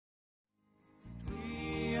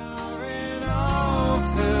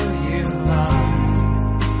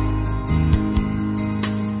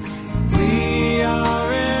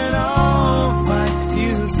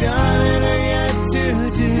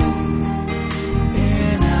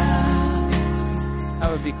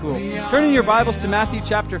pretty cool. Turning your Bibles to Matthew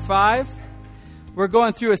chapter 5. We're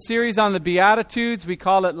going through a series on the Beatitudes. We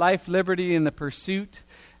call it Life, Liberty, and the Pursuit.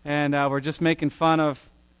 And we're just making fun of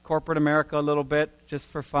corporate America a little bit, just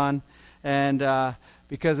for fun. And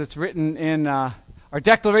because it's written in our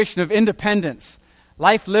Declaration of Independence.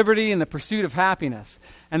 Life, liberty, and the pursuit of happiness.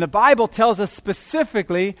 And the Bible tells us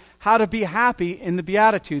specifically how to be happy in the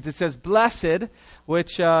Beatitudes. It says, blessed,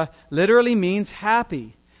 which literally means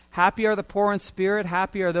happy. Happy are the poor in spirit.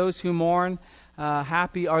 Happy are those who mourn.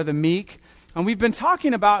 Happy are the meek. And we've been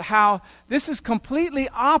talking about how this is completely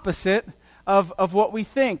opposite of what we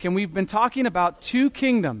think. And we've been talking about two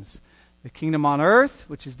kingdoms. The kingdom on earth,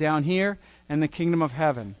 which is down here, and the kingdom of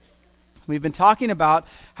heaven. We've been talking about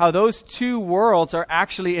how those two worlds are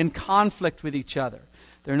actually in conflict with each other.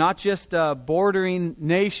 They're not just bordering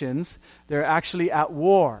nations, they're actually at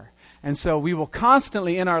war. And so we will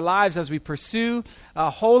constantly in our lives, as we pursue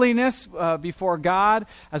holiness before God,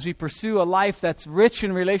 as we pursue a life that's rich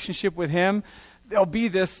in relationship with Him, there'll be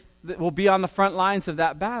this that will be on the front lines of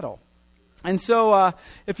that battle. And so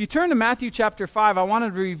if you turn to Matthew chapter 5, I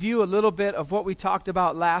wanted to review a little bit of what we talked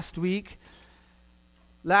about last week.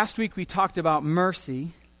 Last week we talked about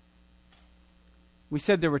mercy. We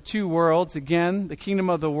said there were two worlds. Again, the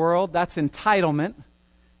kingdom of the world, that's entitlement.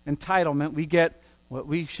 Entitlement.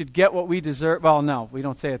 We should get what we deserve. Well, no, we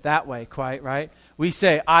don't say it that way quite, right? We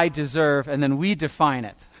say, I deserve, and then we define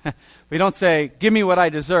it. We don't say, give me what I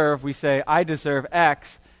deserve. We say, I deserve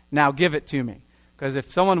X, now give it to me. Because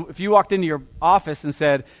if you walked into your office and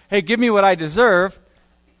said, hey, give me what I deserve,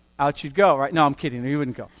 out you'd go, right? No, I'm kidding. You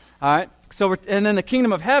wouldn't go. All right? And then the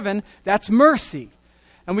kingdom of heaven, that's mercy.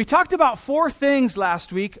 And we talked about four things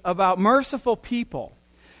last week about merciful people.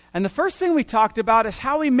 And the first thing we talked about is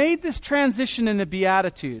how we made this transition in the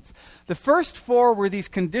Beatitudes. The first four were these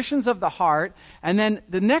conditions of the heart, and then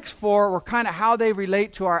the next four were kind of how they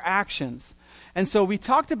relate to our actions. And so we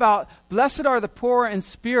talked about, blessed are the poor in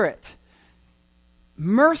spirit.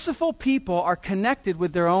 Merciful people are connected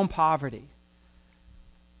with their own poverty.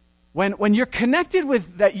 When you're connected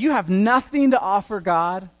with that you have nothing to offer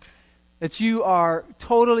God, that you are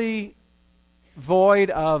totally void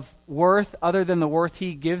of worth other than the worth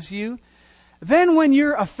He gives you, then when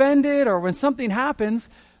you're offended or when something happens,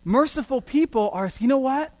 merciful people are, you know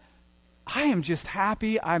what? I am just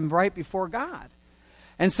happy I'm right before God.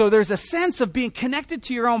 And so there's a sense of being connected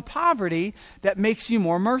to your own poverty that makes you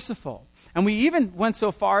more merciful. And we even went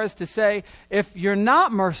so far as to say, if you're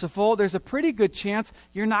not merciful, there's a pretty good chance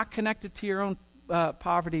you're not connected to your own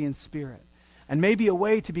poverty in spirit. And maybe a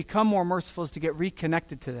way to become more merciful is to get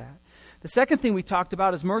reconnected to that. The second thing we talked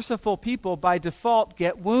about is merciful people by default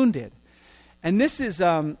get wounded. And this is,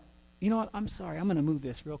 you know what, I'm sorry, I'm going to move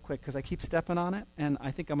this real quick because I keep stepping on it and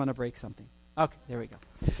I think I'm going to break something. Okay, there we go.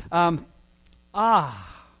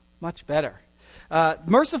 Much better.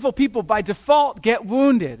 Merciful people by default get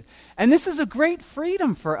wounded. And this is a great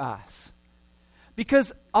freedom for us.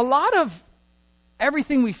 Because a lot of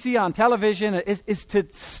everything we see on television is to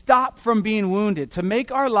stop from being wounded, to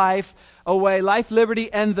make our life a way, life,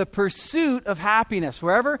 liberty, and the pursuit of happiness.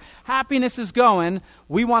 Wherever happiness is going,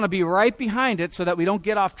 we want to be right behind it so that we don't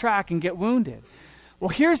get off track and get wounded. Well,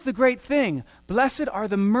 here's the great thing. Blessed are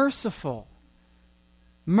the merciful.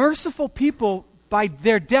 Merciful people, by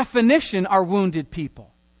their definition, are wounded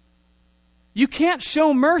people. You can't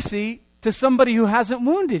show mercy to somebody who hasn't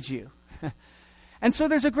wounded you. And so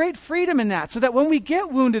there's a great freedom in that, so that when we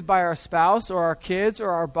get wounded by our spouse or our kids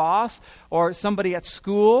or our boss or somebody at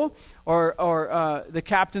school or the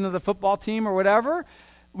captain of the football team or whatever,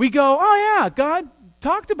 we go, oh yeah, God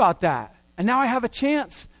talked about that. And now I have a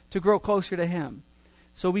chance to grow closer to Him.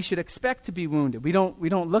 So we should expect to be wounded. We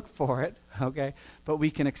don't look for it, okay? But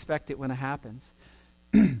we can expect it when it happens.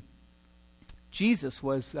 Jesus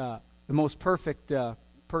was the most perfect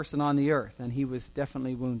person on the earth, and He was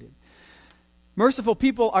definitely wounded. Merciful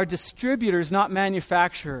people are distributors, not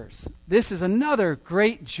manufacturers. This is another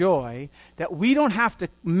great joy that we don't have to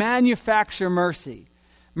manufacture mercy.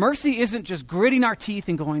 Mercy isn't just gritting our teeth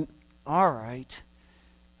and going, all right,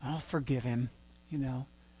 I'll forgive him, you know.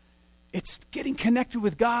 It's getting connected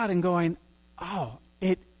with God and going, oh,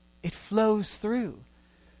 it flows through.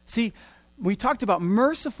 See, we talked about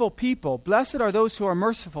merciful people. Blessed are those who are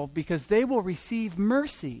merciful because they will receive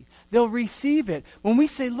mercy. They'll receive it. When we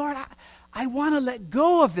say, Lord, I want to let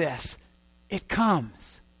go of this, it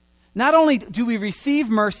comes. Not only do we receive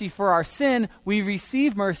mercy for our sin, we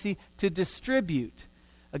receive mercy to distribute.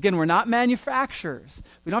 Again, we're not manufacturers.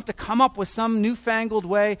 We don't have to come up with some newfangled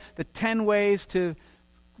way, the 10 ways to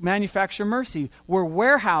manufacture mercy. We're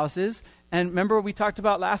warehouses, and remember what we talked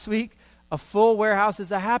about last week? A full warehouse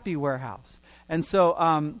is a happy warehouse. And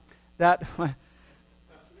so that...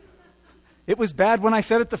 It was bad when I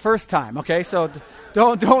said it the first time, okay? So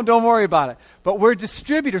don't worry about it. But we're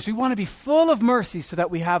distributors. We want to be full of mercy so that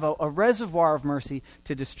we have a reservoir of mercy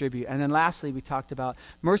to distribute. And then lastly, we talked about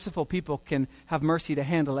merciful people can have mercy to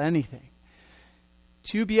handle anything.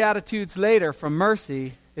 2 Beatitudes later from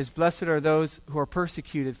mercy is blessed are those who are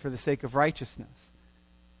persecuted for the sake of righteousness.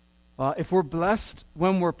 Well, if we're blessed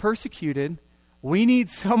when we're persecuted, we need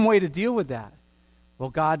some way to deal with that. Well,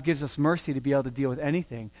 God gives us mercy to be able to deal with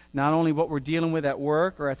anything. Not only what we're dealing with at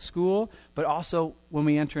work or at school, but also when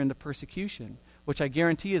we enter into persecution, which I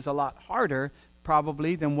guarantee is a lot harder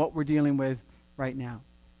probably than what we're dealing with right now.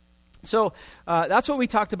 So that's what we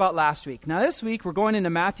talked about last week. Now this week we're going into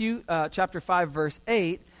Matthew chapter 5, verse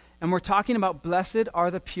 8, and we're talking about blessed are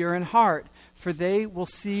the pure in heart, for they will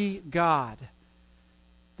see God.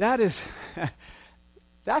 That's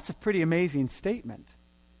a pretty amazing statement.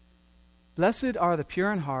 Blessed are the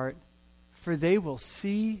pure in heart, for they will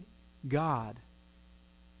see God.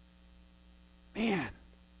 Man,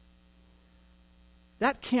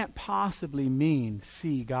 that can't possibly mean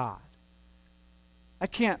see God.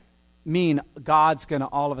 That can't mean God's going to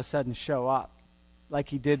all of a sudden show up like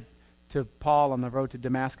he did to Paul on the road to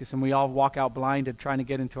Damascus and we all walk out blinded trying to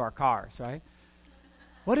get into our cars, right?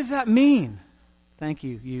 What does that mean? Thank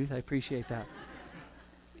you, youth. I appreciate that.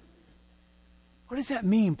 What does that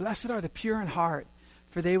mean? Blessed are the pure in heart,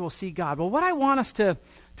 for they will see God. Well, what I want us to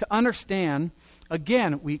understand,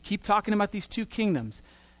 again, we keep talking about these two kingdoms.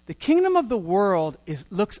 The kingdom of the world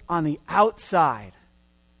looks on the outside.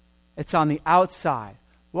 It's on the outside.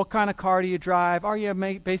 What kind of car do you drive? Are you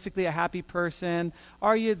basically a happy person?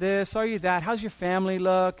 Are you this? Are you that? How's your family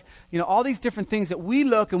look? You know, all these different things that we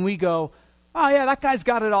look and we go, oh yeah, that guy's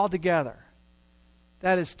got it all together.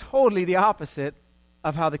 That is totally the opposite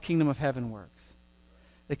of how the kingdom of heaven works.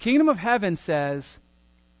 The kingdom of heaven says,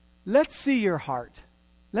 let's see your heart.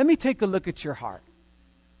 Let me take a look at your heart.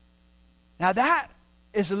 Now that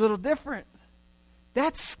is a little different.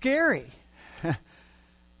 That's scary.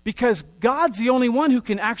 Because God's the only one who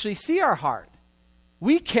can actually see our heart.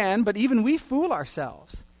 We can, but even we fool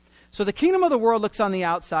ourselves. So the kingdom of the world looks on the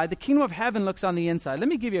outside. The kingdom of heaven looks on the inside. Let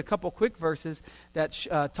me give you a couple quick verses that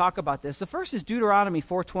talk about this. The first is Deuteronomy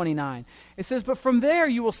 4:29. It says, but from there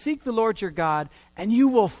you will seek the Lord your God, and you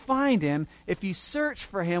will find him if you search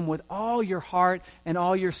for him with all your heart and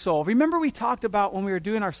all your soul. Remember we talked about when we were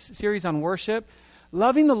doing our series on worship,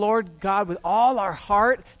 loving the Lord God with all our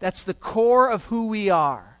heart. That's the core of who we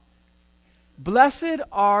are. Blessed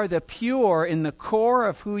are the pure in the core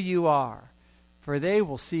of who you are, for they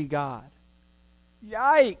will see God.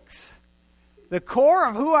 Yikes. The core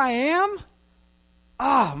of who I am?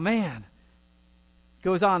 Oh, man.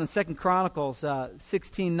 Goes on in 2 Chronicles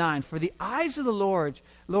 16:9. For the eyes of the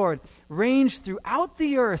Lord range throughout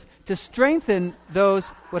the earth to strengthen those...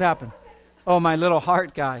 What happened? Oh, my little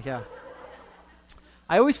heart guy, yeah.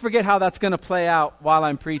 I always forget how that's going to play out while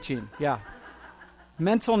I'm preaching, yeah.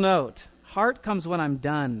 Mental note. Heart comes when I'm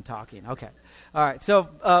done talking. Okay. All right. So,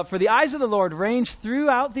 for the eyes of the Lord range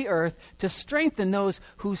throughout the earth to strengthen those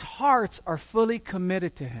whose hearts are fully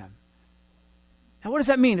committed to him. Now, what does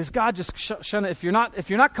that mean? Is God just if you're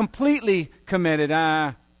not completely committed,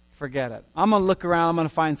 forget it. I'm going to look around. I'm going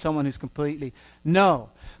to find someone who's completely.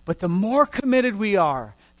 No. But the more committed we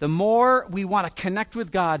are, the more we want to connect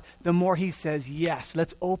with God, the more he says, yes,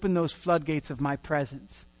 let's open those floodgates of my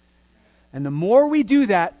presence. And the more we do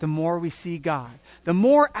that, the more we see God. The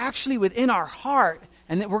more actually within our heart,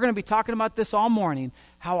 and we're going to be talking about this all morning,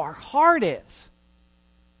 how our heart is,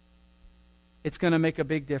 it's going to make a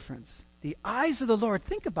big difference. The eyes of the Lord,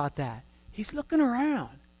 think about that. He's looking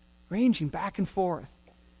around, ranging back and forth.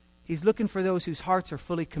 He's looking for those whose hearts are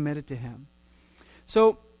fully committed to him.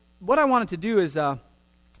 So what I wanted to do is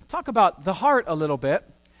talk about the heart a little bit.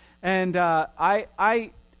 And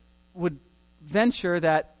I would venture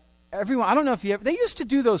that everyone, I don't know if you ever, they used to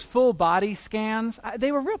do those full body scans.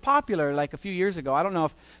 They were real popular like a few years ago. I don't know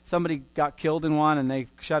if somebody got killed in one and they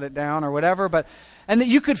shut it down or whatever, and that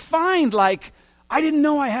you could find like, I didn't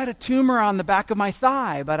know I had a tumor on the back of my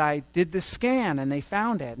thigh, but I did this scan and they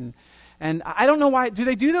found it. And I don't know why, do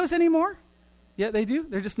they do those anymore? Yeah, they do?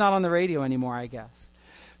 They're just not on the radio anymore, I guess.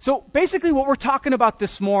 So basically what we're talking about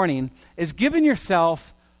this morning is giving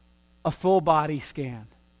yourself a full body scan.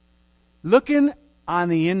 Looking on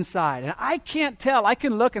the inside. And I can't tell. I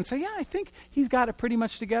can look and say, yeah, I think he's got it pretty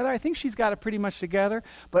much together. I think she's got it pretty much together.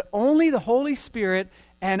 But only the Holy Spirit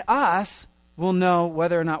and us will know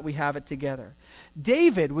whether or not we have it together.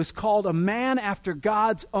 David was called a man after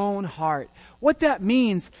God's own heart. What that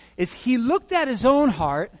means is he looked at his own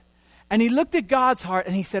heart And he looked at God's heart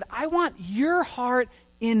and he said, I want your heart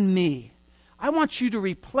in me. I want you to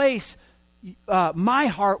replace my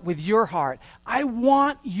heart with your heart. I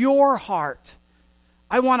want your heart.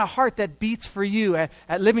 I want a heart that beats for you.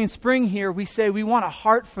 At Living Spring here, we say we want a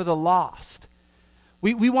heart for the lost.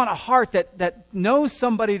 We want a heart that knows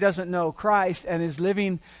somebody doesn't know Christ and is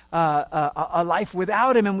living a life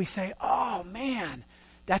without him. And we say, oh man,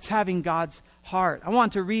 that's having God's heart. I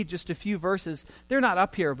want to read just a few verses. They're not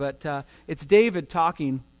up here, but it's David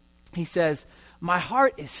talking. He says, my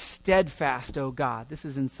heart is steadfast, O God. This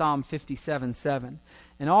is in Psalm 57:7.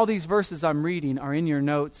 And all these verses I'm reading are in your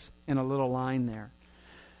notes in a little line there.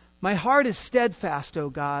 My heart is steadfast, O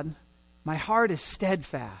God. My heart is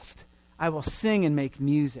steadfast. I will sing and make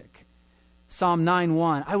music. Psalm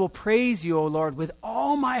 9:1. I will praise you, O Lord, with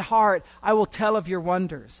all my heart. I will tell of your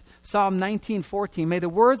wonders. Psalm 19:14. May the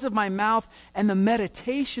words of my mouth and the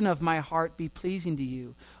meditation of my heart be pleasing to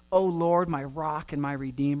you, O Lord, my rock and my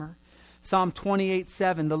redeemer. Psalm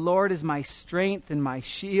 28:7. The Lord is my strength and my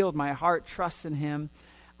shield. My heart trusts in him.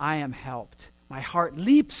 I am helped. My heart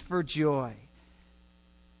leaps for joy.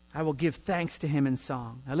 I will give thanks to him in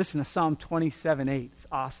song. Now listen to Psalm 27:8. It's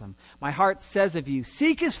awesome. My heart says of you,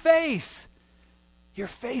 seek his face. Your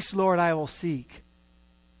face, Lord, I will seek.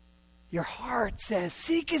 Your heart says,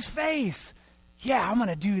 seek his face. Yeah, I'm going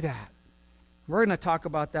to do that. We're going to talk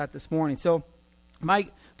about that this morning. So my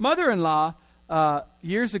mother-in-law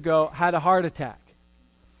years ago had a heart attack.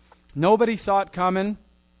 Nobody saw it coming.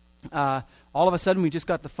 All of a sudden, we just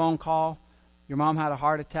got the phone call. Your mom had a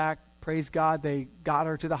heart attack. Praise God, they got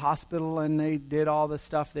her to the hospital and they did all the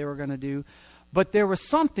stuff they were going to do. But there was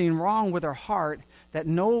something wrong with her heart that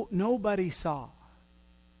nobody saw.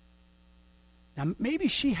 Now, maybe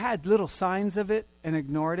she had little signs of it and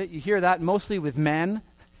ignored it. You hear that mostly with men.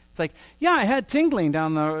 It's like, yeah, I had tingling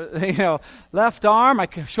down the left arm,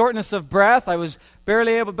 shortness of breath. I was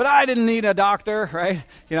barely able, but I didn't need a doctor, right?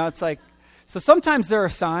 It's like, so sometimes there are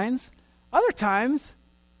signs. Other times,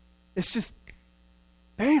 it's just,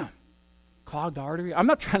 bam, clogged artery. I'm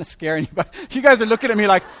not trying to scare anybody. You guys are looking at me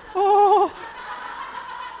like, oh,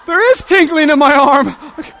 there is tingling in my arm.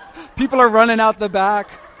 People are running out the back.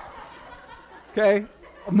 Okay?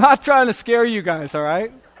 I'm not trying to scare you guys, all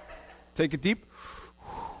right? Take a deep.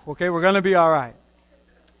 Okay, we're going to be all right.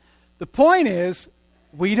 The point is,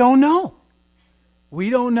 we don't know. We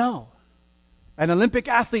don't know. An Olympic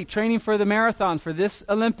athlete training for the marathon for this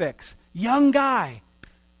Olympics. Young guy.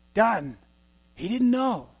 Done. He didn't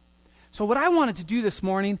know. So what I wanted to do this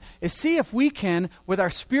morning is see if we can, with our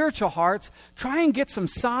spiritual hearts, try and get some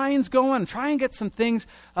signs going, try and get some things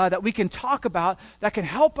that we can talk about that can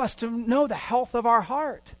help us to know the health of our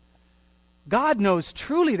heart. God knows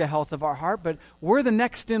truly the health of our heart, but we're the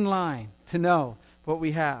next in line to know what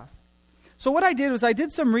we have. So what I did was I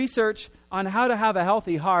did some research on how to have a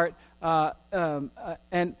healthy heart,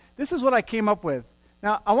 and this is what I came up with.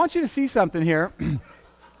 Now, I want you to see something here.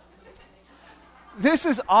 This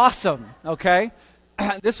is awesome, okay?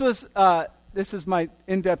 This is my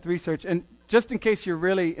in-depth research, and just in case you're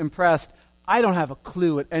really impressed, I don't have a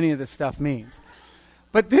clue what any of this stuff means.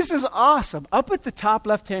 But this is awesome. Up at the top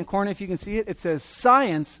left-hand corner, if you can see it, it says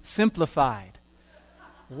Science Simplified.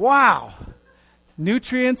 Wow.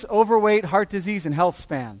 Nutrients, overweight, heart disease, and health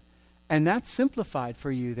span. And that's simplified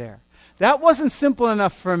for you there. That wasn't simple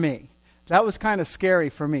enough for me. That was kind of scary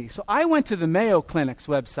for me. So I went to the Mayo Clinic's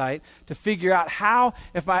website to figure out how,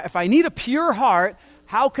 if I need a pure heart,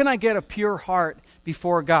 how can I get a pure heart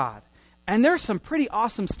before God? And there's some pretty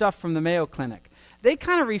awesome stuff from the Mayo Clinic. They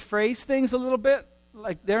kind of rephrase things a little bit,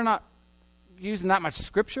 like they're not using that much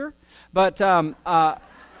scripture, but I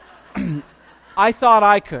thought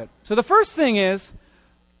I could. So the first thing is,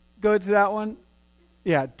 go to that one.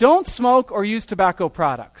 Yeah, don't smoke or use tobacco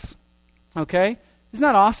products. Okay? Isn't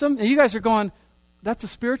that awesome? And you guys are going, that's a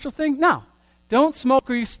spiritual thing? No. Don't smoke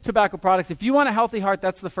or use tobacco products. If you want a healthy heart,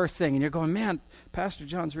 that's the first thing. And you're going, man, Pastor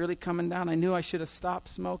John's really coming down. I knew I should have stopped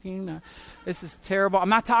smoking. This is terrible. I'm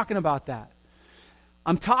not talking about that.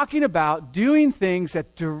 I'm talking about doing things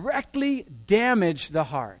that directly damage the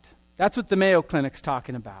heart. That's what the Mayo Clinic's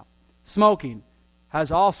talking about. Smoking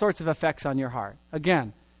has all sorts of effects on your heart.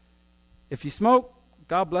 Again, if you smoke,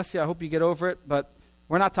 God bless you. I hope you get over it, but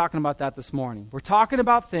we're not talking about that this morning. We're talking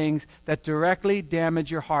about things that directly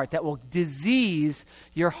damage your heart, that will disease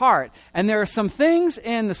your heart. And there are some things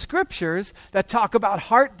in the scriptures that talk about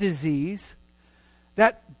heart disease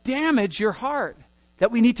that damage your heart,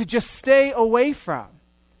 that we need to just stay away from.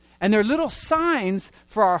 And they're little signs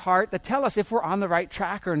for our heart that tell us if we're on the right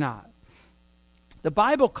track or not. The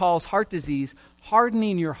Bible calls heart disease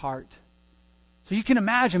hardening your heart. So you can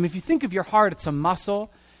imagine, if you think of your heart, it's a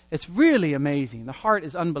muscle. It's really amazing. The heart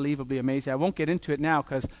is unbelievably amazing. I won't get into it now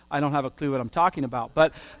because I don't have a clue what I'm talking about.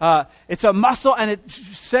 But it's a muscle, and it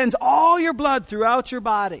sends all your blood throughout your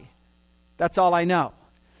body. That's all I know.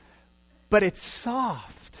 But it's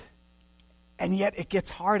soft, and yet it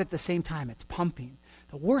gets hard at the same time. It's pumping.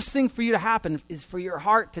 The worst thing for you to happen is for your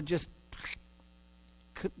heart to just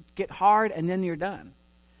get hard, and then you're done.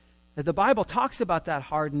 The Bible talks about that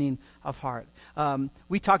hardening of heart.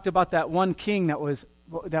 We talked about that one king that was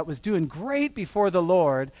doing great before the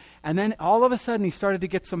Lord, and then all of a sudden he started to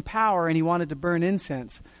get some power, and he wanted to burn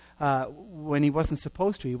incense when he wasn't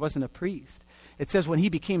supposed to. He wasn't a priest. It says when he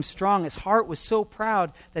became strong, his heart was so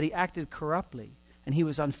proud that he acted corruptly, and he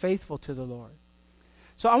was unfaithful to the Lord.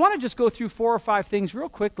 So I want to just go through 4 or 5 things real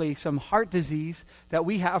quickly, some heart disease that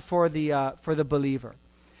we have for the believer.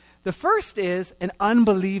 The first is an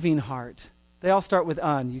unbelieving heart. They all start with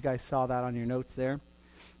un. You guys saw that on your notes there.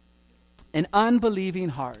 An unbelieving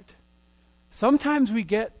heart. Sometimes we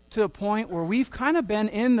get to a point where we've kind of been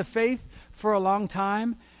in the faith for a long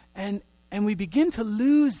time, and we begin to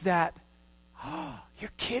lose that, oh,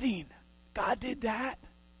 you're kidding. God did that.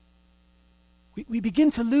 We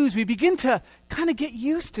begin to kind of get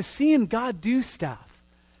used to seeing God do stuff.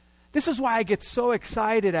 This is why I get so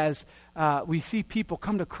excited as we see people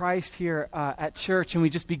come to Christ here at church, and we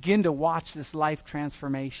just begin to watch this life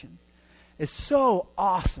transformation. It's so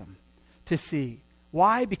awesome to see.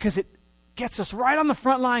 Why? Because it gets us right on the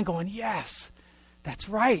front line going, yes, that's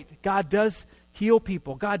right. God does heal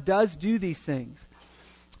people. God does do these things.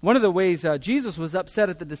 One of the ways Jesus was upset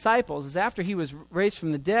at the disciples is after he was raised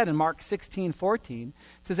from the dead in Mark 16:14. It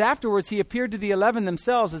says, afterwards he appeared to the 11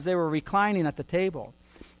 themselves as they were reclining at the table.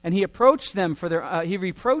 And he reproached them for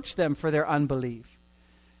their unbelief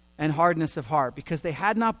and hardness of heart, because they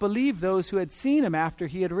had not believed those who had seen him after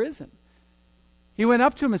he had risen. He went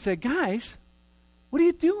up to him and said, guys, what are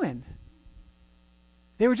you doing?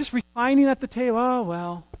 They were just reclining at the table. Oh,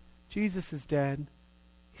 well, Jesus is dead.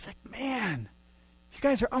 He's like, man, you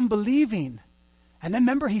guys are unbelieving. And then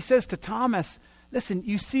remember, he says to Thomas, listen,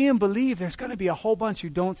 you see him believe. There's going to be a whole bunch who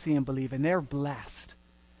don't see him believe, and they're blessed.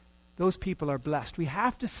 Those people are blessed. We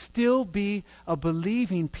have to still be a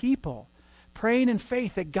believing people, praying in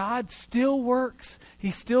faith that God still works. He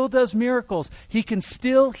still does miracles. He can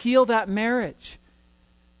still heal that marriage.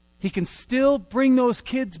 He can still bring those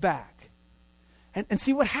kids back. And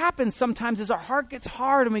see, what happens sometimes is our heart gets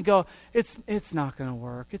hard and we go, it's not going to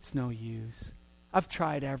work. It's no use. I've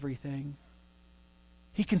tried everything.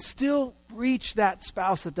 He can still reach that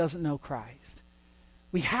spouse that doesn't know Christ.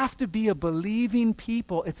 We have to be a believing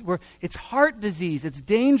people. It's heart disease. It's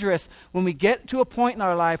dangerous when we get to a point in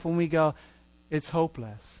our life when we go, it's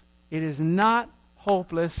hopeless. It is not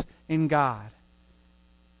hopeless in God.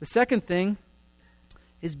 The second thing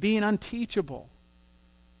is being unteachable.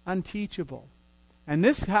 Unteachable. And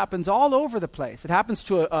this happens all over the place. It happens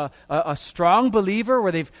to a strong believer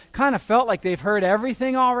where they've kind of felt like they've heard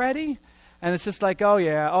everything already. And it's just like, oh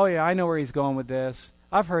yeah, I know where he's going with this.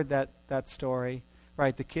 I've heard that story.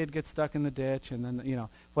 Right, the kid gets stuck in the ditch, and then,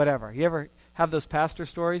 whatever. You ever have those pastor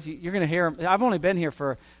stories? You're going to hear them. I've only been here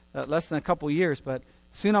for less than a couple years, but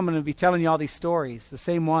soon I'm going to be telling you all these stories, the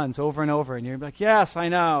same ones over and over, and you're like, yes, I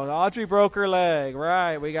know. Audrey broke her leg.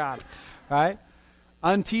 Right, we got it. Right?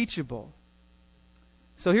 Unteachable.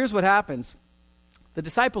 So here's what happens. The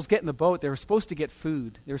disciples get in the boat. They were supposed to get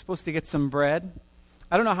food. They were supposed to get some bread.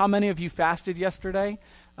 I don't know how many of you fasted yesterday.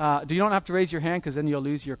 You don't have to raise your hand because then you'll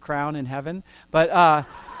lose your crown in heaven. But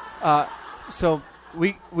so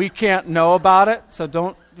we can't know about it. So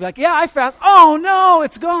don't be like, yeah, I fast. Oh, no,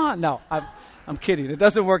 it's gone. No, I'm kidding. It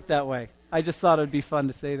doesn't work that way. I just thought it would be fun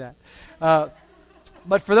to say that.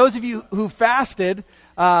 But for those of you who fasted,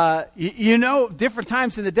 different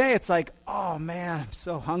times in the day, it's like, oh, man, I'm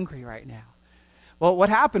so hungry right now. Well, what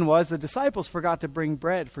happened was the disciples forgot to bring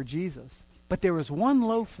bread for Jesus. But there was one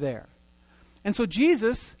loaf there. And so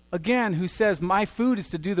Jesus, again, who says, my food is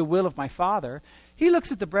to do the will of my Father, he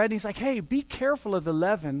looks at the bread and he's like, hey, be careful of the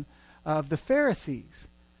leaven of the Pharisees.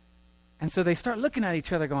 And so they start looking at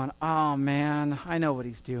each other going, oh, man, I know what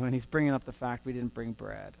he's doing. He's bringing up the fact we didn't bring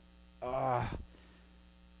bread. Oh,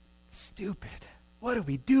 stupid. What are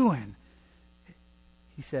we doing?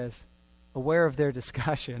 He says, aware of their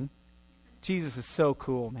discussion. Jesus is so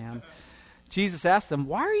cool, man. Jesus asked them,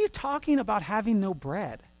 why are you talking about having no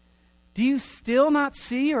bread? Do you still not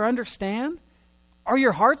see or understand? Are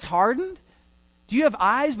your hearts hardened? Do you have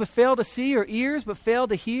eyes but fail to see, or ears but fail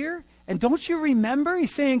to hear? And don't you remember?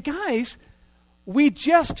 He's saying, guys, we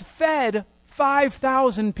just fed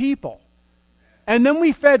 5,000 people. And then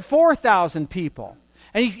we fed 4,000 people.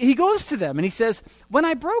 And he goes to them and he says, when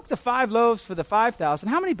I broke the 5 loaves for the 5,000,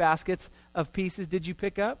 how many baskets of pieces did you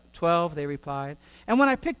pick up? 12, they replied. And when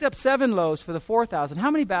I picked up 7 loaves for the 4,000,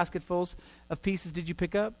 how many basketfuls of pieces did you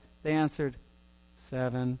pick up? They answered,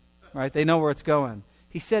 7. Right? They know where it's going.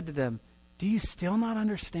 He said to them, do you still not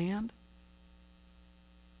understand?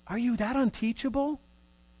 Are you that unteachable?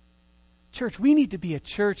 Church, we need to be a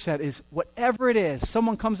church that is, whatever it is,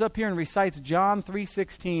 someone comes up here and recites John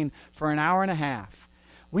 3:16 for an hour and a half.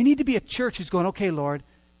 We need to be a church who's going, okay, Lord,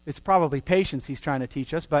 it's probably patience he's trying to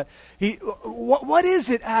teach us, but what is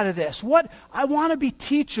it out of this? I want to be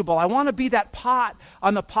teachable. I want to be that pot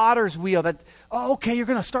on the potter's wheel that, okay, you're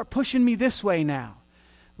going to start pushing me this way now.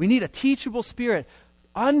 We need a teachable spirit.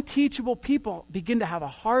 Unteachable people begin to have a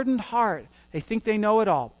hardened heart. They think they know it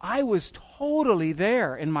all. I was totally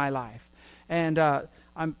there in my life. And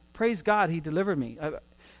praise God, he delivered me.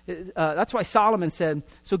 That's why Solomon said,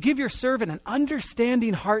 so give your servant an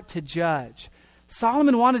understanding heart to judge.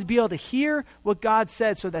 Solomon wanted to be able to hear what God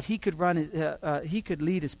said so that he could he could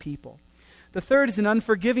lead his people. The third is an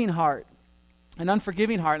unforgiving heart. An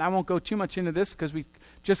unforgiving heart, and I won't go too much into this because we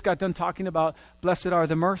just got done talking about blessed are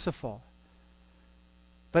the merciful.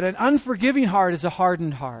 But an unforgiving heart is a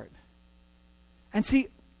hardened heart. And see,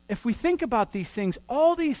 if we think about these things,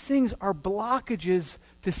 all these things are blockages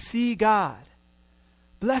to see God.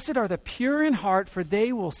 Blessed are the pure in heart, for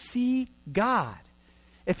they will see God.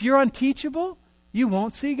 If you're unteachable, you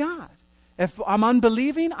won't see God. If I'm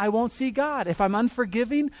unbelieving, I won't see God. If I'm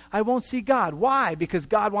unforgiving, I won't see God. Why? Because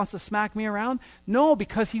God wants to smack me around? No,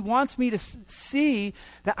 because he wants me to see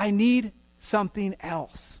that I need something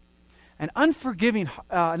else. An unforgiving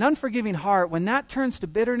heart, when that turns to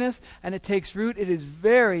bitterness and it takes root, it is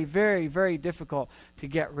very, very, very difficult to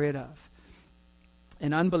get rid of.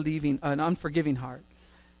 An unforgiving heart.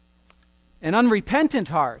 An unrepentant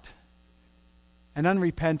heart. An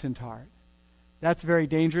unrepentant heart. That's very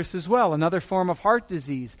dangerous as well. Another form of heart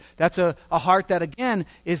disease. That's a heart that, again,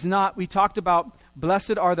 is not, we talked about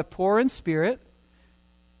blessed are the poor in spirit,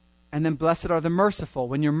 and then blessed are the merciful.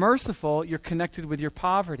 When you're merciful, you're connected with your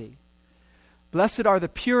poverty. Blessed are the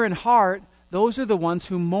pure in heart. Those are the ones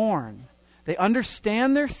who mourn. They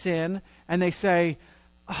understand their sin, and they say,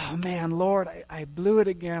 oh man, Lord, I blew it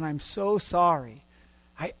again. I'm so sorry.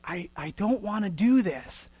 I don't want to do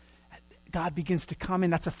this. God begins to come in.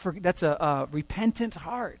 That's a repentant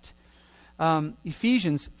heart.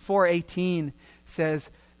 Ephesians 4:18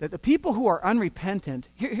 says that the people who are unrepentant,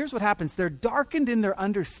 here's what happens. They're darkened in their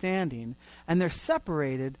understanding, and they're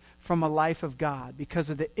separated from a life of God because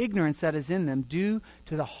of the ignorance that is in them due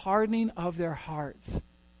to the hardening of their hearts.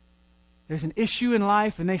 There's an issue in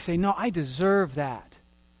life, and they say, no, I deserve that.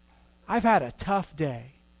 I've had a tough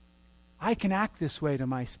day. I can act this way to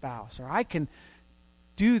my spouse, or I can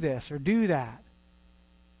do this or do that.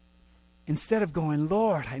 Instead of going,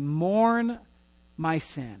 Lord, I mourn my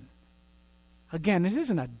sin. Again, it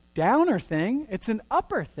isn't a downer thing. It's an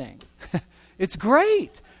upper thing. It's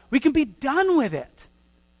great. We can be done with it.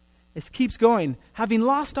 It keeps going. Having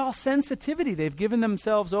lost all sensitivity, they've given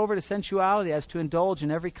themselves over to sensuality as to indulge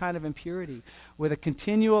in every kind of impurity with a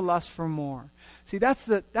continual lust for more. See, that's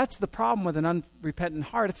the problem with an unrepentant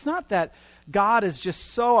heart. It's not that God is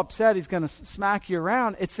just so upset he's going to smack you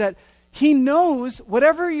around. It's that he knows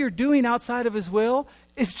whatever you're doing outside of his will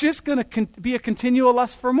is just going to be a continual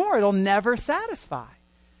lust for more. It'll never satisfy.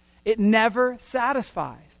 It never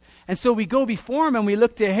satisfies. And so we go before him and we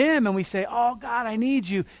look to him and we say, oh, God, I need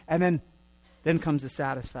you. And then comes the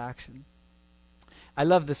satisfaction. I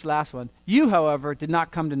love this last one. You, however, did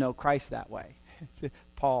not come to know Christ that way.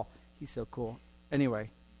 Paul, he's so cool. Anyway,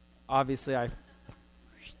 obviously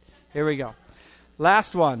here we go.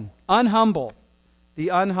 Last one, unhumble. The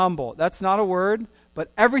unhumble. That's not a word,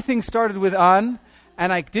 but everything started with un,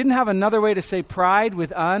 and I didn't have another way to say pride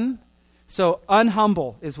with un. So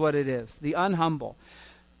unhumble is what it is, the unhumble.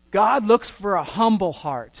 God looks for a humble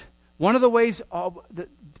heart. One of the ways,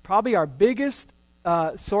 probably our biggest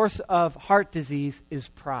source of heart disease is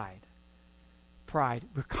pride. Pride.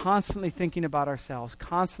 We're constantly thinking about ourselves,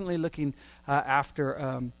 constantly looking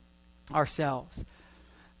after ourselves.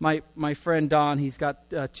 My friend Don, he's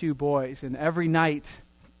got 2 boys, and every night,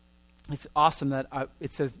 it's awesome that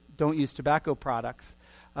it says don't use tobacco products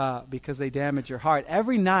because they damage your heart.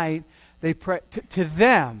 Every night, they pray. To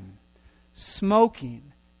them,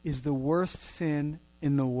 smoking is the worst sin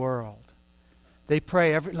in the world. They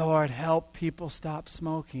pray, Lord, help people stop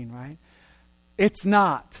smoking, right? It's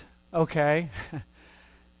not, okay?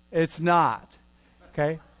 It's not,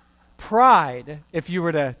 okay? Pride, if you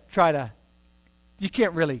were to try to, you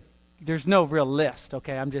can't really, there's no real list,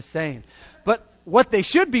 okay? I'm just saying. But what they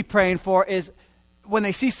should be praying for is when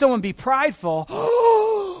they see someone be prideful,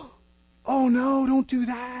 oh no, don't do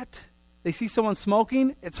that. They see someone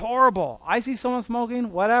smoking, it's horrible. I see someone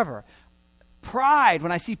smoking, whatever. Pride,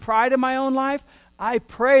 when I see pride in my own life, I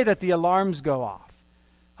pray that the alarms go off.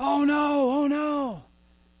 Oh no.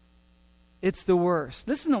 It's the worst.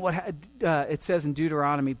 Listen to what it says in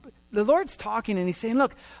Deuteronomy. The Lord's talking and he's saying,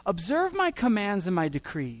 look, observe my commands and my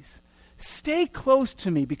decrees. Stay close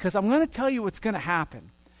to me because I'm going to tell you what's going to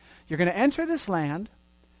happen. You're going to enter this land.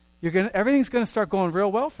 Everything's going to start going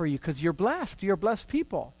real well for you because you're blessed. You're a blessed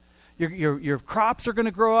people. Your crops are going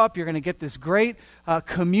to grow up. You're going to get this great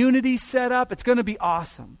community set up. It's going to be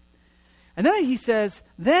awesome. And then he says,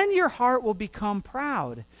 then your heart will become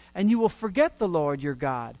proud, and you will forget the Lord your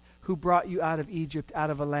God, who brought you out of Egypt, out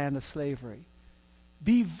of a land of slavery.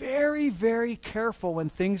 Be very, very careful when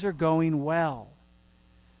things are going well,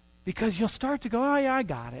 because you'll start to go, oh yeah, I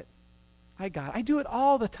got it. I do it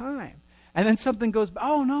all the time. And then something goes,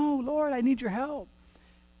 oh no, Lord, I need your help.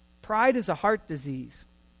 Pride is a heart disease.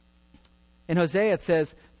 In Hosea, it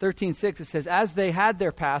says, 13:6, it says, as they had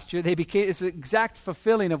their pasture, they became, it's an exact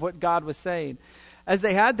fulfilling of what God was saying. As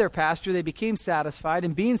they had their pasture, they became satisfied,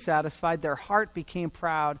 and being satisfied, their heart became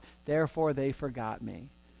proud, therefore they forgot me,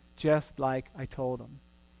 just like I told them.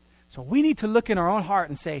 So we need to look in our own heart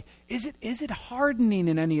and say, is it hardening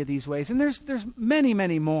in any of these ways? And there's many,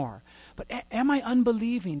 many more. But am I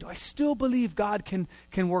unbelieving? Do I still believe God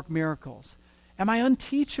can work miracles? Am I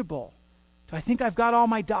unteachable? Do I think I've got all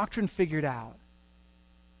my doctrine figured out?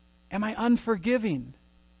 Am I unforgiving?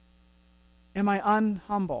 Am I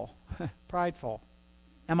unhumble, prideful?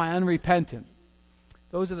 Am I unrepentant?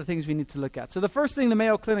 Those are the things we need to look at. So the first thing the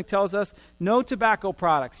Mayo Clinic tells us, no tobacco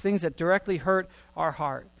products, things that directly hurt our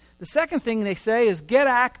heart. The second thing they say is get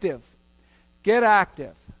active. Get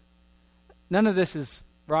active. None of this is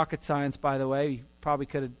rocket science, by the way. We probably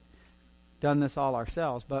could have done this all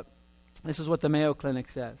ourselves, but this is what the Mayo Clinic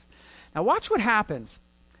says. Now watch what happens.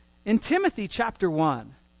 In Timothy chapter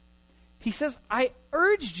 1, he says, I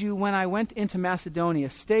urged you when I went into Macedonia,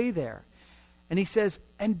 stay there. And he says,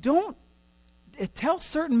 and tell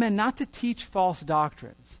certain men not to teach false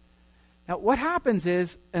doctrines. Now what happens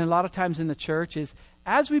is, and a lot of times in the church, is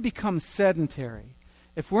as we become sedentary,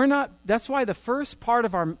 if we're not, that's why the first part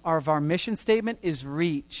of our mission statement is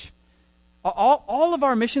reach. All of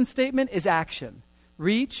our mission statement is action.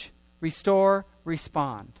 Reach, restore,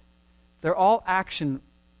 respond. They're all action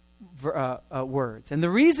words. And the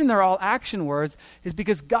reason they're all action words is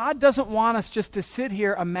because God doesn't want us just to sit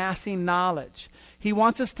here amassing knowledge. He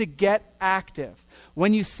wants us to get active.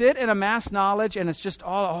 When you sit and amass knowledge and it's just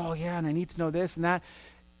all, oh yeah, and I need to know this and that,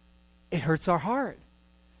 it hurts our heart.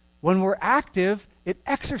 When we're active, it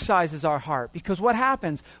exercises our heart. Because what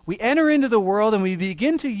happens? We enter into the world and we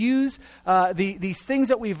begin to use these things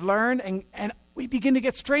that we've learned and we begin to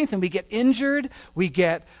get strengthened. We get injured. We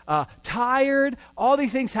get tired. All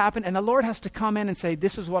these things happen. And the Lord has to come in and say,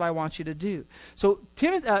 this is what I want you to do. So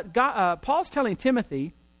Paul's telling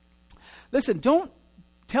Timothy, listen, don't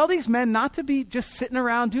tell these men not to be just sitting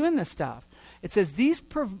around doing this stuff. It says these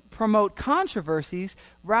promote controversies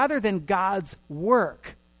rather than God's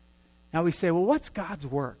work. Now we say, well, what's God's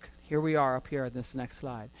work? Here we are up here on this next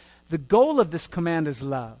slide. The goal of this command is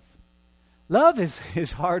love. Love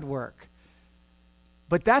is hard work.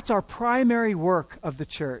 But that's our primary work of the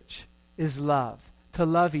church, is love, to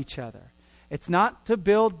love each other. It's not to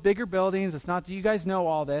build bigger buildings. It's not, you guys know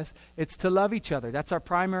all this. It's to love each other. That's our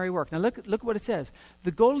primary work. Now look what it says.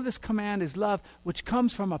 The goal of this command is love, which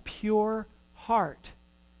comes from a pure heart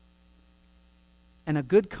and a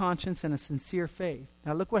good conscience and a sincere faith.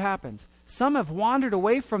 Now look what happens. Some have wandered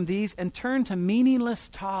away from these and turned to meaningless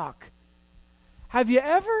talk. Have you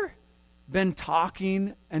ever been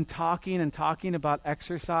talking about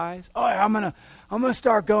exercise? Oh, I'm gonna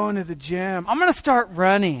start going to the gym. I'm gonna start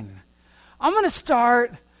running. I'm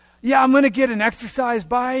gonna get an exercise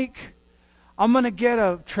bike. I'm gonna get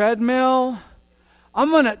a treadmill.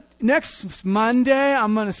 Next Monday,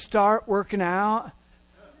 I'm gonna start working out.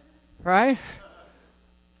 Right?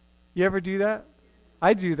 You ever do that?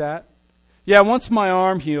 I do that. Yeah, once my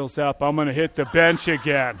arm heals up, I'm gonna hit the bench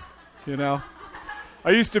again. You know? I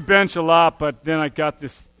used to bench a lot, but then I got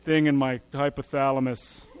this thing in my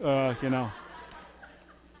hypothalamus,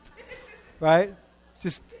 Right?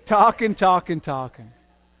 Just talking.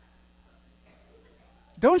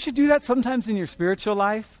 Don't you do that sometimes in your spiritual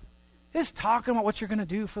life? Just talking about what you're going to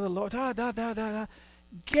do for the Lord.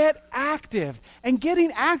 Get active. And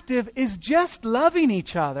getting active is just loving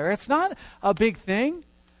each other. It's not a big thing.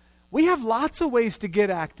 We have lots of ways to get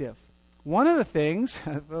active. One of the things,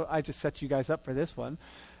 I just set you guys up for this one,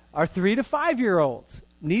 are 3 to 5-year-olds.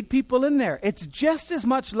 need people in there. It's just as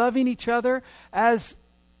much loving each other as,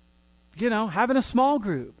 having a small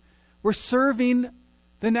group. We're serving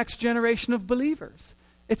the next generation of believers.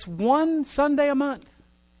 It's one Sunday a month.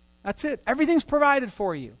 That's it. Everything's provided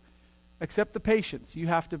for you, except the patience. You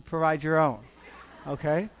have to provide your own.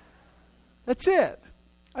 Okay? That's it.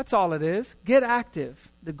 That's all it is. Get active.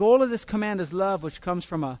 The goal of this command is love, which comes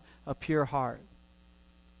from a pure heart.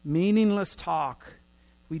 Meaningless talk.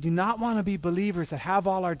 We do not want to be believers that have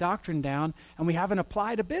all our doctrine down and we haven't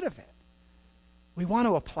applied a bit of it. We want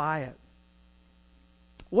to apply it.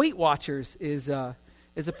 Weight Watchers is a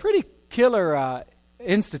pretty killer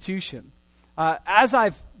institution. As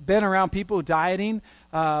I've been around people dieting,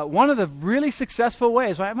 one of the really successful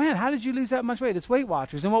ways, man, how did you lose that much weight? It's Weight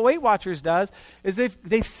Watchers. And what Weight Watchers does is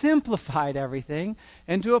they've simplified everything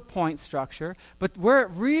into a point structure. But where it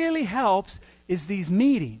really helps is these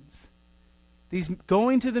meetings. These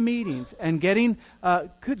going to the meetings and getting,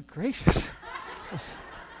 good gracious.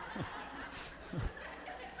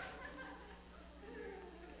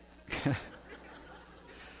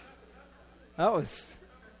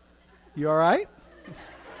 You all right?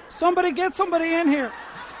 Somebody get somebody in here.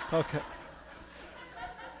 Okay.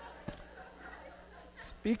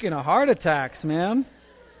 Speaking of heart attacks, man.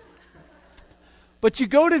 But you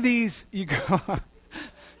go to these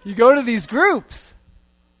groups.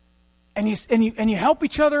 And you help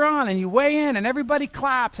each other on, and you weigh in, and everybody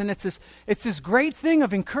claps, and it's this great thing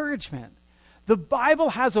of encouragement. The Bible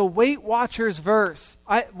has a Weight Watchers verse.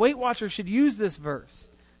 Weight Watchers should use this verse.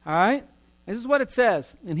 All right? This is what it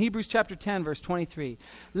says in Hebrews chapter 10, verse 23.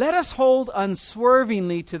 Let us hold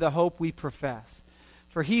unswervingly to the hope we profess,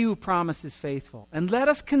 for he who promised is faithful. And let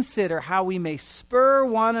us consider how we may spur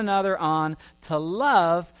one another on to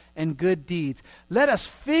love and good deeds. Let us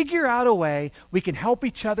figure out a way we can help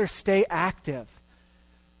each other stay active.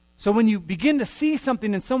 So when you begin to see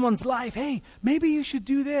something in someone's life, hey, maybe you should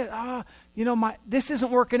do this. This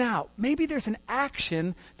isn't working out. Maybe there's an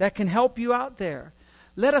action that can help you out there.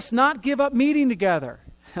 Let us not give up meeting together,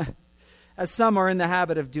 as some are in the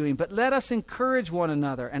habit of doing, but let us encourage one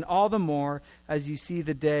another, and all the more as you see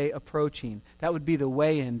the day approaching. That would be the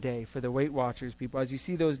weigh-in day for the Weight Watchers people. As you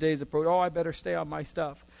see those days approach, I better stay on my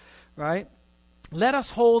stuff, right? Let us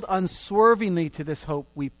hold unswervingly to this hope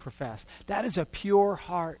we profess. That is a pure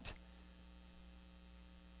heart.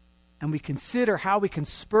 And we consider how we can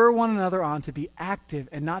spur one another on to be active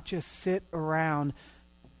and not just sit around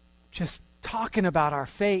just talking about our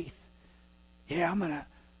faith. Yeah, I'm going to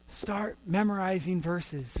start memorizing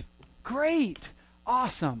verses. Great.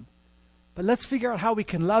 Awesome. But let's figure out how we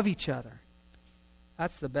can love each other.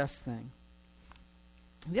 That's the best thing.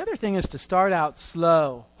 The other thing is to start out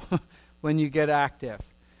slow when you get active.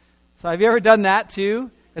 So have you ever done that too?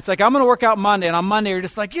 It's like, I'm going to work out Monday, and on Monday you're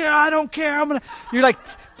just like, I don't care. You're like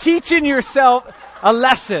teaching yourself a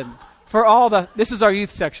lesson for this is our youth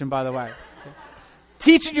section, by the way.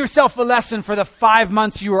 Teaching yourself a lesson for the 5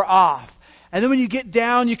 months you were off. And then when you get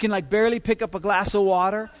down, you can barely pick up a glass of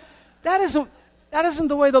water. That isn't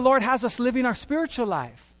the way the Lord has us living our spiritual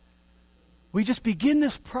life. We just begin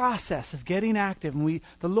this process of getting active, and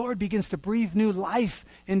the Lord begins to breathe new life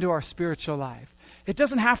into our spiritual life. It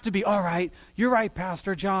doesn't have to be, all right, you're right,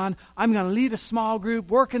 Pastor John, I'm going to lead a small group,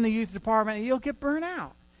 work in the youth department, and you'll get burnt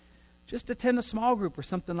out. Just attend a small group or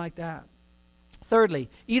something like that. Thirdly,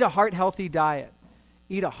 eat a heart-healthy diet.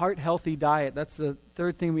 Eat a heart-healthy diet. That's the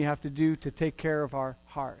third thing we have to do to take care of our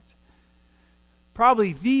heart.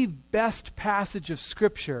 Probably the best passage of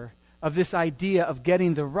Scripture of this idea of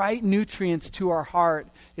getting the right nutrients to our heart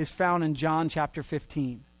is found in John chapter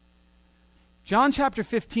 15. John chapter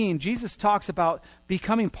 15, Jesus talks about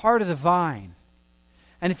becoming part of the vine.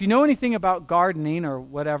 And if you know anything about gardening or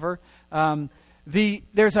whatever,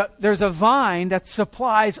 there's a vine that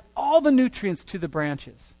supplies all the nutrients to the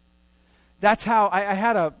branches. That's how I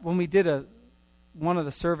had when we did one of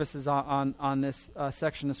the services on this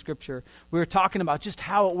section of Scripture, we were talking about just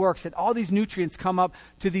how it works, that all these nutrients come up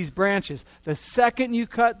to these branches. The second you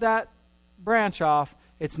cut that branch off,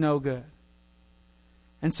 it's no good.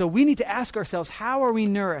 And so we need to ask ourselves, how are we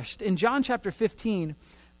nourished? In John chapter 15,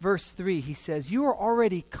 verse 3, he says, you are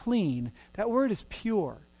already clean. That word is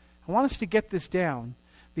pure. I want us to get this down,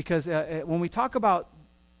 because when we talk about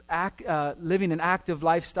living an active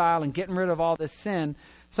lifestyle and getting rid of all this sin,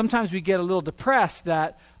 sometimes we get a little depressed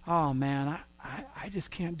that, oh man, I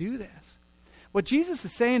just can't do this. What Jesus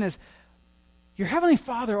is saying is, your Heavenly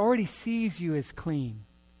Father already sees you as clean.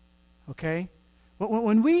 Okay?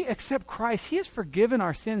 When we accept Christ, He has forgiven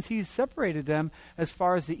our sins. He's separated them as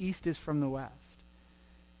far as the east is from the west.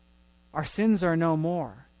 Our sins are no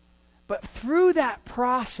more. But through that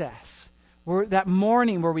process, We're that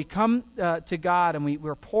morning where we come to God and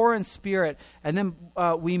we're poor in spirit, and then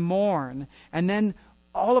we mourn, and then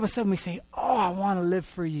all of a sudden we say, oh, I want to live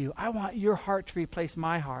for you. I want your heart to replace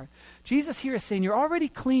my heart. Jesus here is saying, you're already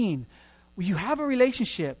clean. You have a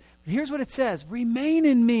relationship. Here's what it says, remain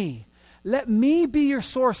in me. Let me be your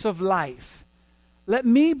source of life. Let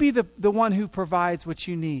me be the one who provides what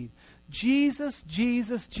you need. Jesus,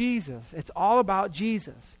 Jesus, Jesus. It's all about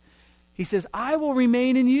Jesus. He says, I will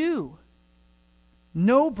remain in you.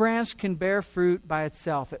 No branch can bear fruit by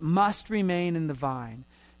itself. It must remain in the vine.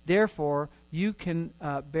 Therefore, neither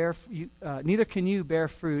can you bear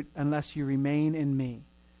fruit unless you remain in me.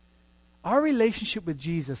 Our relationship with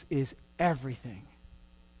Jesus is everything.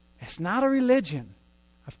 It's not a religion.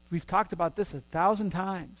 We've talked about this 1,000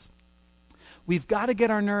 times. We've got to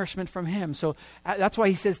get our nourishment from him. So that's why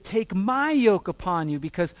he says, take my yoke upon you,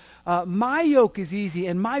 because my yoke is easy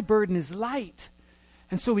and my burden is light.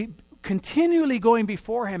 And so we continually going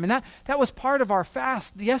before him. And that was part of our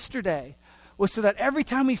fast yesterday, was so that every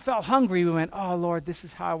time we felt hungry, we went, oh, Lord, this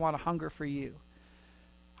is how I want to hunger for you.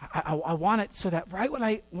 I want it so that right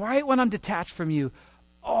when I'm detached from you,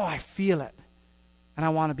 oh, I feel it. And I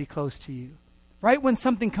want to be close to you. Right when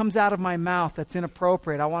something comes out of my mouth that's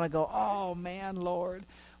inappropriate, I want to go, oh, man, Lord.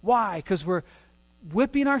 Why? Because we're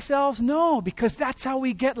whipping ourselves? No, because that's how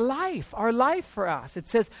we get life, our life for us. It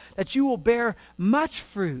says that you will bear much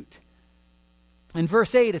fruit. In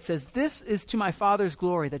verse 8, it says, this is to my Father's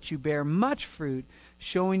glory, that you bear much fruit,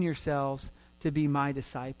 showing yourselves to be my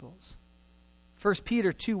disciples. 1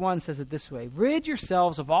 Peter 2:1 says it this way, rid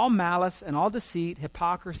yourselves of all malice and all deceit,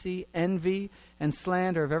 hypocrisy, envy, and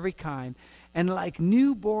slander of every kind, and like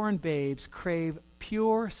newborn babes, crave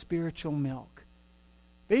pure spiritual milk.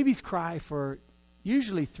 Babies cry for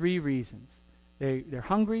usually 3 reasons. They're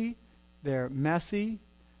hungry, they're messy,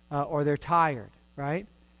 or they're tired, right?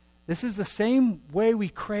 This is the same way we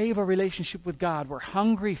crave a relationship with God. We're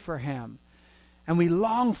hungry for him. And we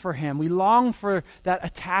long for him. We long for that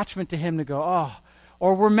attachment to him to go, oh.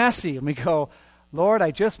 Or we're messy. And we go, Lord,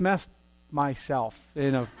 I just messed myself.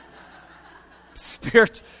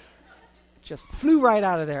 Spirit just flew right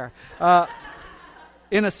out of there.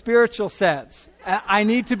 In a spiritual sense. I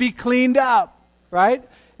need to be cleaned up, right?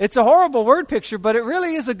 It's a horrible word picture, but it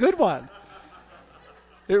really is a good one.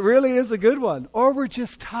 It really is a good one. Or we're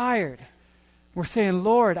just tired. We're saying,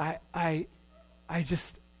 Lord, I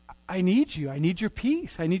need you. I need your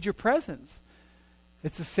peace. I need your presence.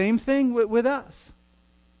 It's the same thing with us.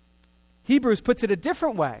 Hebrews puts it a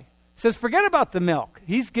different way. Says, forget about the milk.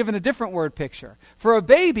 He's given a different word picture. For a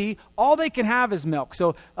baby, all they can have is milk.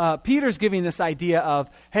 So Peter's giving this idea of,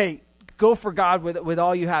 hey, go for God with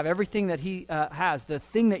all you have. Everything that he has. The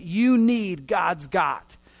thing that you need, God's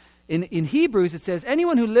got. In Hebrews, it says,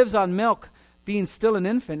 anyone who lives on milk, being still an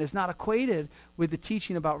infant, is not acquainted with the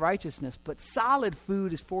teaching about righteousness, but solid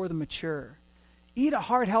food is for the mature. Eat a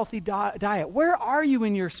heart healthy diet. Where are you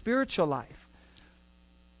in your spiritual life?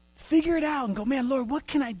 Figure it out and go, man, Lord, what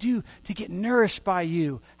can I do to get nourished by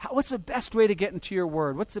you? What's the best way to get into your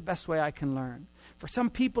word? What's the best way I can learn? For some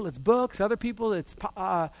people, it's books. Other people, it's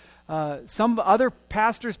some other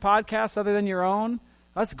pastors' podcasts other than your own.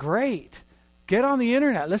 That's great. Get on the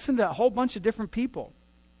internet. Listen to a whole bunch of different people.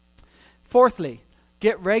 Fourthly,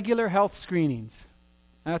 get regular health screenings.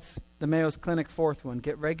 That's the Mayo's Clinic 4th one.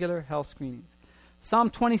 Get regular health screenings. Psalm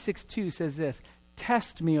 26:2 says this,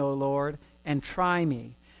 test me, O Lord, and try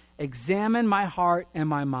me. Examine my heart and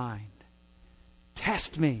my mind.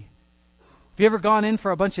 Test me. Have you ever gone in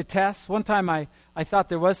for a bunch of tests? One time I thought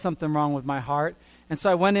there was something wrong with my heart. And so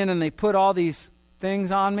I went in and they put all these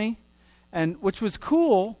things on me, and which was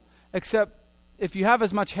cool, except if you have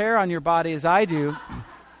as much hair on your body as I do,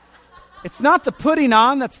 it's not the putting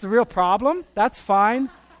on that's the real problem. That's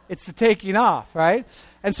fine. It's the taking off, right?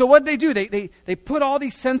 And so what they do, they put all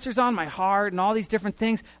these sensors on my heart and all these different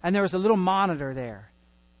things, and there was a little monitor there.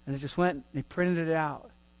 And it just went, they printed it out.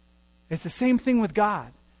 It's the same thing with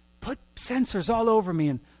God. Put sensors all over me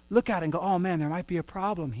and look at it and go, oh man, there might be a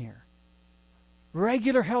problem here.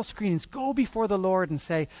 Regular health screenings. Go before the Lord and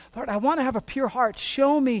say, Lord, I want to have a pure heart.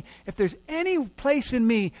 Show me if there's any place in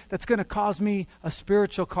me that's going to cause me a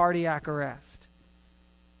spiritual cardiac arrest.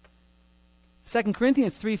 2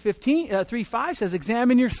 Corinthians 3:5 says,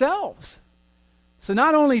 examine yourselves. So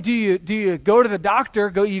not only do you go to the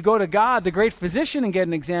doctor, you go to God, the great physician, and get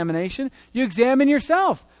an examination, you examine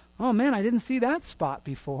yourself. Oh man, I didn't see that spot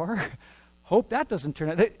before. Hope that doesn't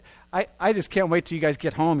turn out. I just can't wait till you guys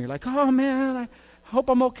get home. You're like, oh man, I hope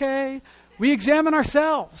I'm okay. We examine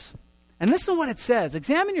ourselves. And listen to what it says.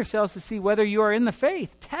 Examine yourselves to see whether you are in the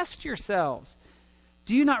faith. Test yourselves.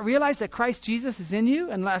 Do you not realize that Christ Jesus is in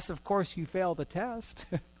you? Unless, of course, you fail the test.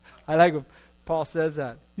 I like when Paul says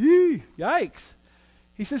that. Yikes.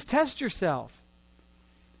 He says, test yourself.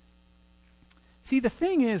 See, the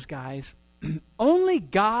thing is, guys, only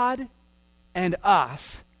God and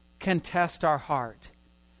us can test our heart.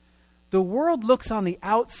 The world looks on the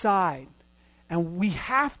outside, and we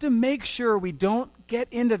have to make sure we don't get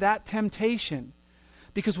into that temptation.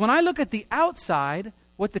 Because when I look at the outside,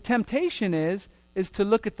 what the temptation is to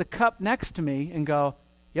look at the cup next to me and go,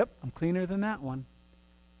 yep, I'm cleaner than that one.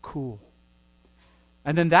 Cool.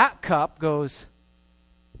 And then that cup goes,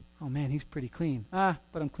 oh man, he's pretty clean. But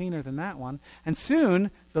I'm cleaner than that one. And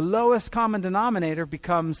soon, the lowest common denominator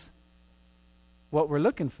becomes what we're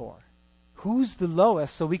looking for. Who's the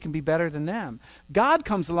lowest so we can be better than them? God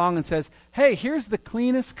comes along and says, hey, here's the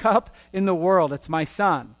cleanest cup in the world. It's my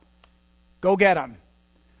son. Go get him.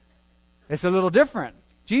 It's a little different.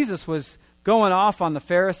 Jesus was going off on the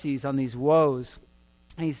Pharisees on these woes.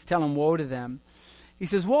 And he's telling woe to them. He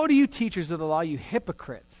says, woe to you teachers of the law, you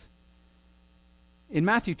hypocrites. In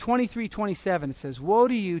Matthew 23:27, it says, woe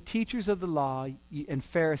to you teachers of the law and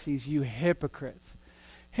Pharisees, you hypocrites.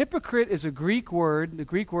 Hypocrite is a Greek word. The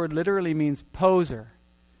Greek word literally means poser.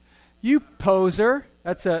 You poser.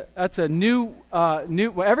 That's a new.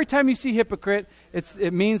 Every time you see hypocrite,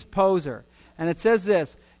 it means poser. And it says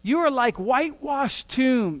this: you are like whitewashed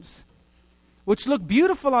tombs, which look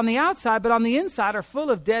beautiful on the outside, but on the inside are full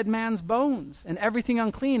of dead man's bones and everything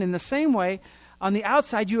unclean. In the same way, on the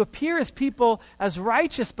outside you appear as people as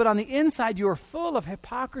righteous, but on the inside you are full of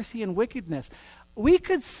hypocrisy and wickedness. We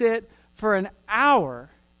could sit for an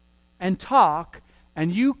hour and talk,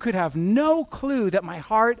 and you could have no clue that my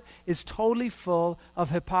heart is totally full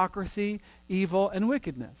of hypocrisy, evil, and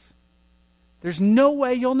wickedness. There's no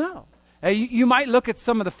way you'll know. You might look at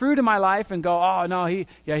some of the fruit in my life and go, oh, no, he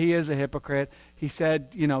is a hypocrite. He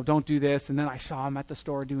said, don't do this, and then I saw him at the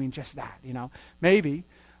store doing just that, Maybe.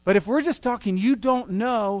 But if we're just talking, you don't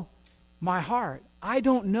know my heart. I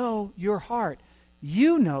don't know your heart.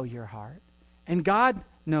 You know your heart, and God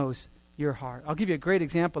knows your heart. I'll give you a great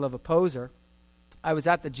example of a poser. I was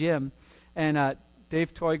at the gym, and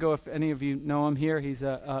Dave Toigo, if any of you know him here, he's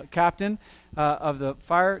a captain of the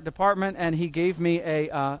fire department, and he gave me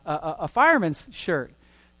a fireman's shirt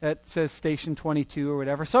that says Station 22 or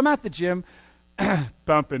whatever. So I'm at the gym,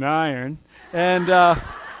 pumping iron, and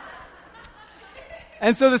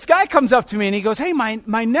so this guy comes up to me and he goes, hey,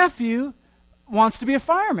 my nephew wants to be a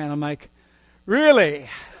fireman. I'm like, really?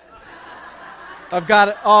 I've got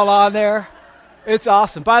it all on there. It's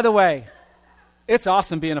awesome. By the way, it's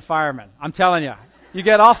awesome being a fireman. I'm telling you. You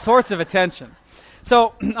get all sorts of attention.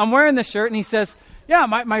 So I'm wearing this shirt, and he says, yeah,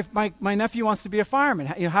 my nephew wants to be a fireman.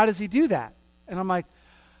 How does he do that? And I'm like,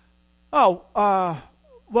 well,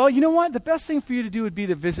 you know what? The best thing for you to do would be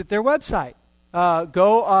to visit their website.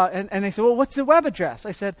 And they said, well, what's the web address?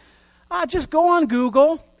 I said, just go on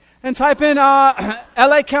Google and type in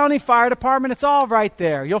LA County Fire Department. It's all right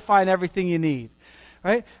there. You'll find everything you need.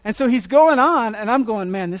 Right? And so he's going on, and I'm going,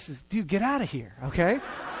 man, dude, get out of here, okay?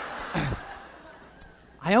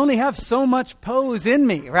 I only have so much pose in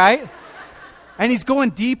me, right? And he's going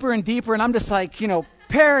deeper and deeper, and I'm just like,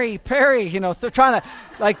 Perry, trying to,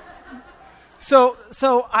 like, so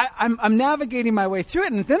I'm navigating my way through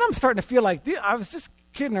it, and then I'm starting to feel like, dude, I was just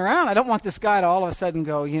kidding around. I don't want this guy to all of a sudden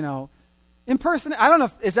go, impersonate. I don't know,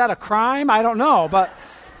 is that a crime? I don't know, but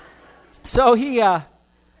so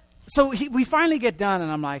we finally get done,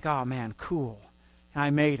 and I'm like, oh, man, cool. And I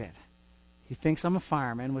made it. He thinks I'm a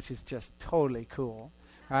fireman, which is just totally cool,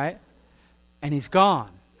 right? And he's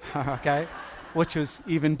gone, okay, which was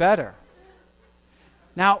even better.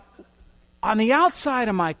 Now, on the outside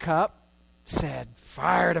of my cup said,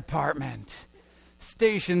 Fire Department,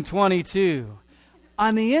 Station 22.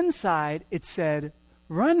 On the inside, it said,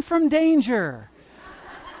 run from danger,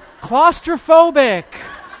 claustrophobic,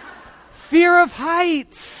 fear of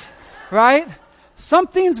heights, right?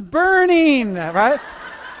 Something's burning, right?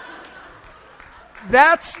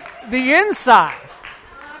 That's the inside.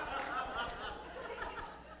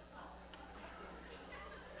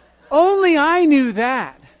 Only I knew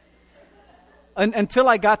that. Until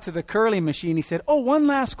I got to the curling machine, he said, oh, one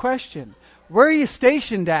last question. Where are you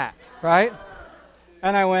stationed at, right?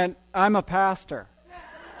 And I went, I'm a pastor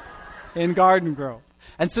in Garden Grove.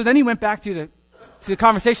 And so then he went back to the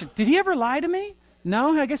conversation. Did he ever lie to me?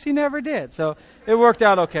 No, I guess he never did. So it worked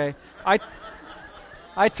out okay.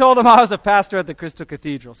 I told him I was a pastor at the Crystal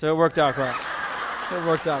Cathedral, so it worked out great.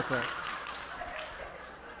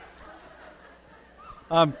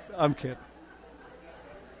 I'm kidding.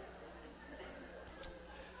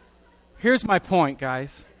 Here's my point,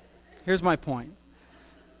 guys. Here's my point.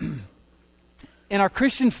 in our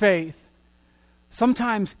Christian faith,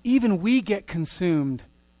 sometimes even we get consumed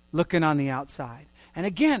looking on the outside. And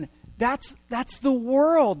again, that's the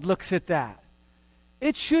world looks at that.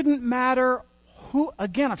 It shouldn't matter who,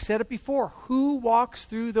 again, I've said it before, who walks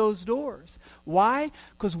through those doors. Why?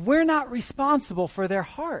 Because we're not responsible for their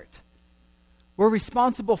heart. We're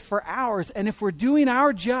responsible for ours. And if we're doing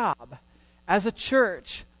our job as a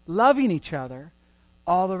church, loving each other,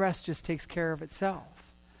 all the rest just takes care of itself.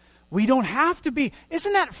 We don't have to be,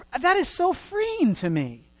 that is so freeing to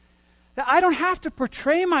me. That I don't have to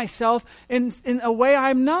portray myself in a way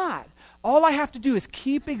I'm not. All I have to do is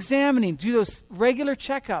keep examining, do those regular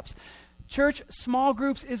checkups. Church, small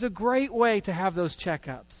groups is a great way to have those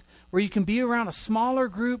checkups, where you can be around a smaller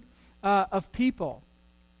group of people.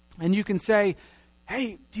 And you can say,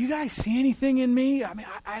 hey, do you guys see anything in me? I mean,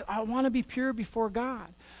 I want to be pure before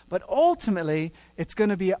God. But ultimately, it's going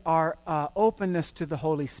to be our openness to the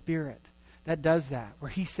Holy Spirit that does that,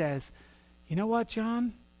 where he says, you know what,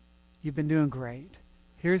 John? You've been doing great.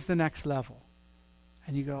 Here's the next level.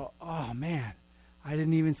 And you go, oh, man, I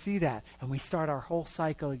didn't even see that. And we start our whole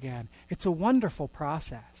cycle again. It's a wonderful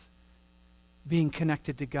process, being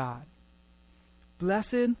connected to God.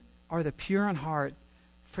 Blessed are the pure in heart,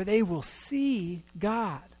 for they will see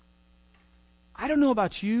God. I don't know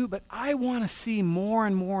about you, but I want to see more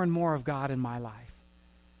and more and more of God in my life.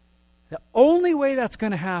 The only way that's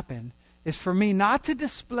going to happen is for me not to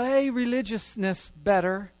display religiousness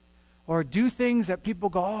better or do things that people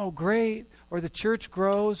go, oh, great, or the church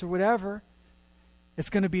grows or whatever. It's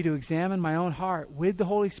going to be to examine my own heart with the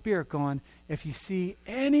Holy Spirit going, if you see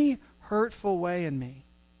any hurtful way in me,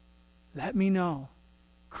 let me know.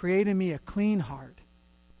 Create in me a clean heart.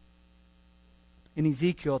 In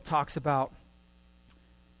Ezekiel, it talks about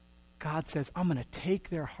God says, I'm going to take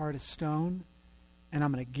their heart of stone and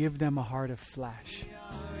I'm going to give them a heart of flesh.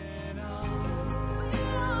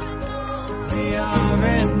 We are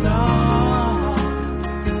in love.